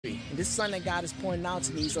this is something that God is pointing out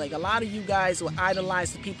to me. He's like, a lot of you guys will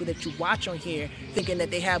idolize the people that you watch on here, thinking that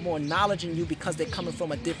they have more knowledge than you because they're coming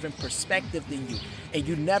from a different perspective than you. And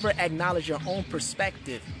you never acknowledge your own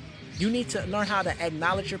perspective. You need to learn how to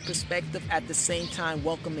acknowledge your perspective at the same time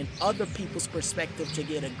welcoming other people's perspective to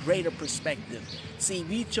get a greater perspective. See,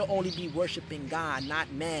 we should only be worshiping God,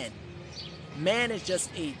 not man. Man is just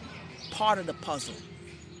a part of the puzzle.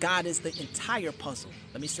 God is the entire puzzle.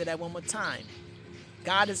 Let me say that one more time.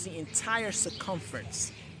 God is the entire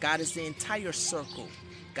circumference. God is the entire circle.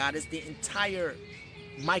 God is the entire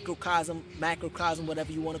microcosm, macrocosm,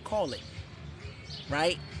 whatever you want to call it.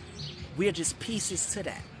 Right? We're just pieces to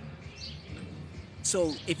that.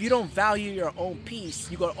 So if you don't value your own piece,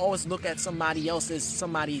 you're going to always look at somebody else as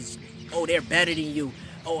somebody's, oh, they're better than you.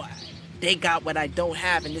 Oh, they got what I don't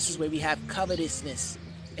have. And this is where we have covetousness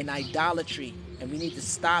and idolatry. And we need to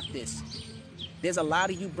stop this. There's a lot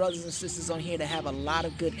of you brothers and sisters on here that have a lot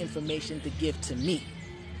of good information to give to me.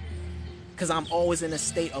 Because I'm always in a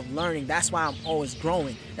state of learning. That's why I'm always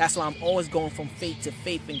growing. That's why I'm always going from faith to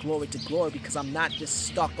faith and glory to glory. Because I'm not just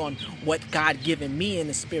stuck on what God given me in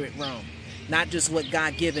the spirit realm. Not just what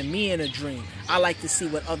God given me in a dream. I like to see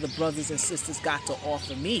what other brothers and sisters got to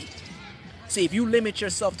offer me. See, if you limit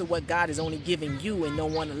yourself to what God is only giving you and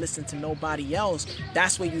don't want to listen to nobody else,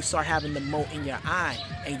 that's where you start having the mote in your eye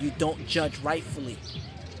and you don't judge rightfully.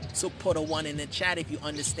 So put a 1 in the chat if you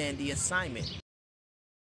understand the assignment.